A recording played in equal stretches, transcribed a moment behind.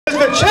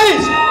Mr.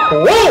 Chase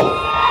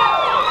Wolfe.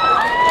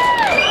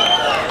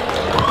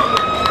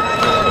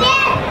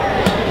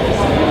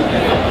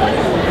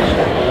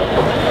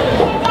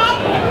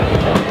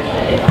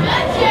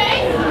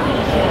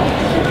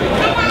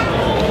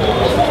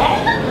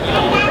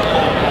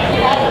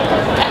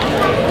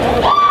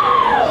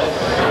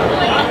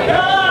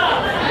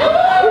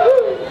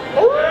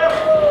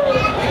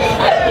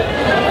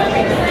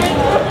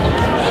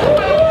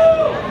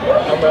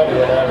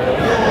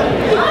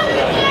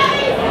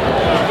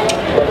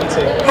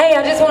 Hey,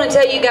 I just want to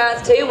tell you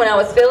guys too, when I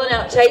was filling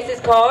out Chase's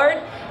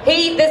card,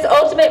 this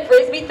ultimate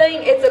frisbee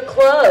thing, it's a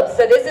club,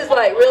 so this is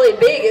like really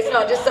big. It's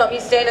not just something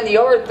you stand in the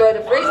yard and throw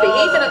the frisbee.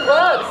 He's in a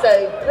club,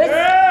 so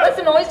put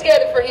some noise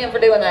together for him for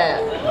doing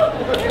that.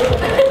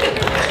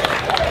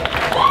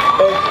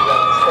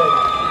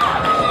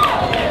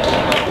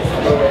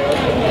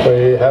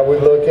 Wait, how we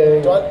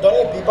looking? Do I need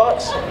a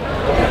beatbox?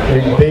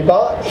 You can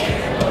beatbox?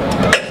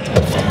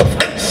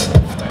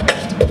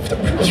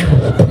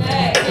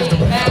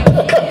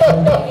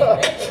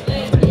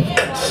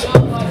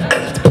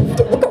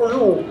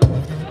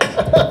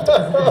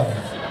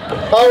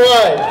 All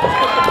right.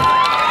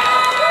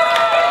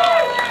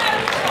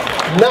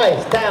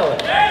 Nice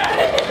talent.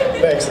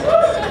 Thanks.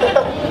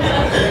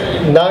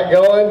 Not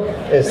going?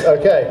 It's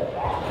okay.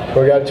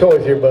 We got a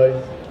choice here, buddy.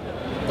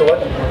 The what?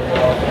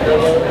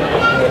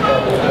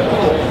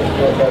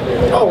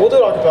 Oh, we'll do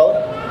it acapella.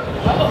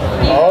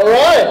 All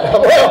right.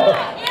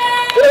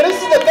 Well,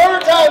 this is the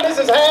third time this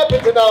has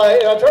happened tonight,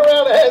 and I turn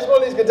around and ask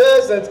one of these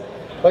contestants,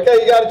 okay,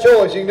 you got a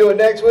choice. You can do it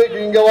next week or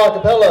you can go a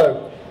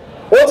cappella.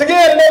 Once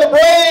again, another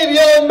brave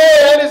young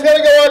man is going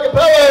to go a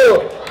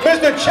cappella,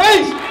 Mr.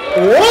 Chase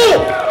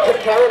Wolfe.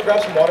 Can I run grab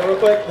some water real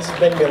quick? This is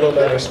making me a little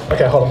nervous.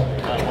 Okay, hold on.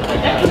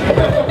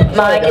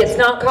 Mike, it's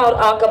not called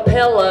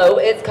acapello,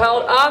 it's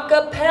called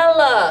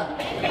acapella.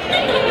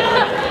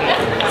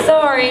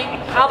 Sorry,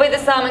 I'll be the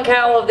Simon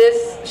Cowell of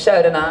this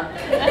show tonight.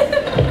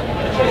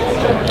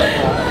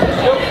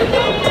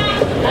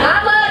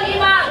 I love you,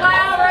 Mike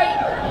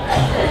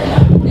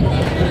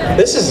Lowry.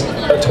 This is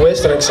a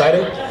twist and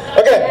exciting.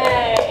 Okay.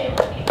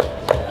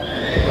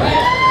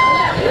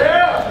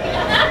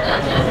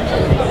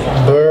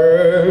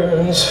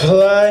 Birds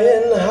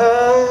flying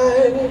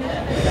high,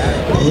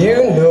 you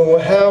know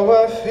how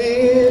I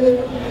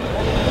feel.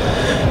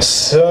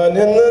 Sun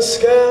in the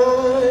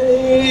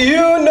sky,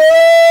 you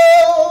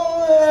know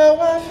how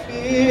I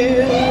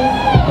feel.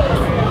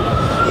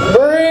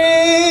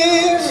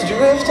 Breeze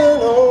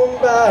drifting on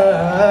by,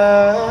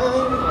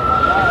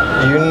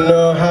 you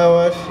know how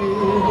I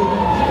feel.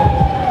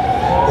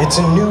 It's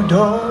a new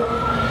dawn,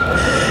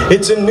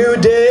 it's a new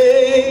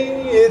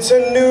day, it's a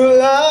new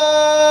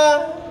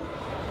life.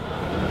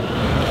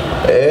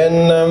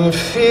 And I'm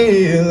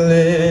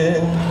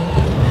feeling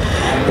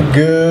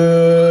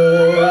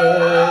good.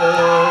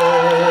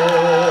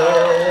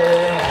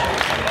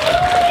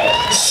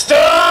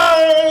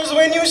 Stars,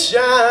 when you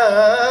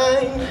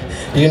shine,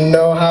 you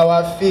know how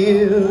I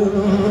feel.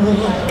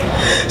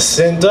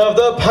 Scent of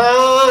the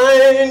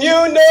pine,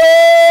 you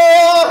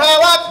know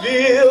how I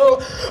feel.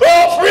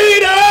 Oh,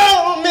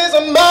 freedom is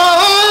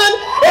mine,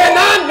 and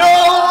I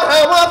know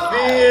how I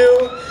feel.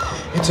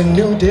 It's a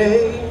new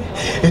day.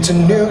 It's a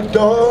new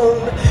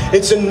dawn,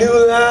 it's a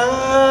new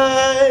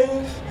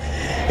life.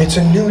 It's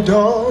a new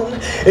dawn,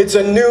 it's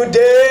a new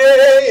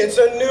day, it's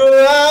a new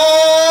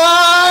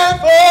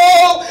life.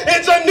 Oh,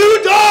 it's a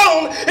new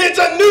dawn, it's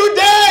a new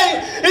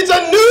day, it's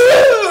a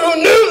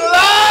new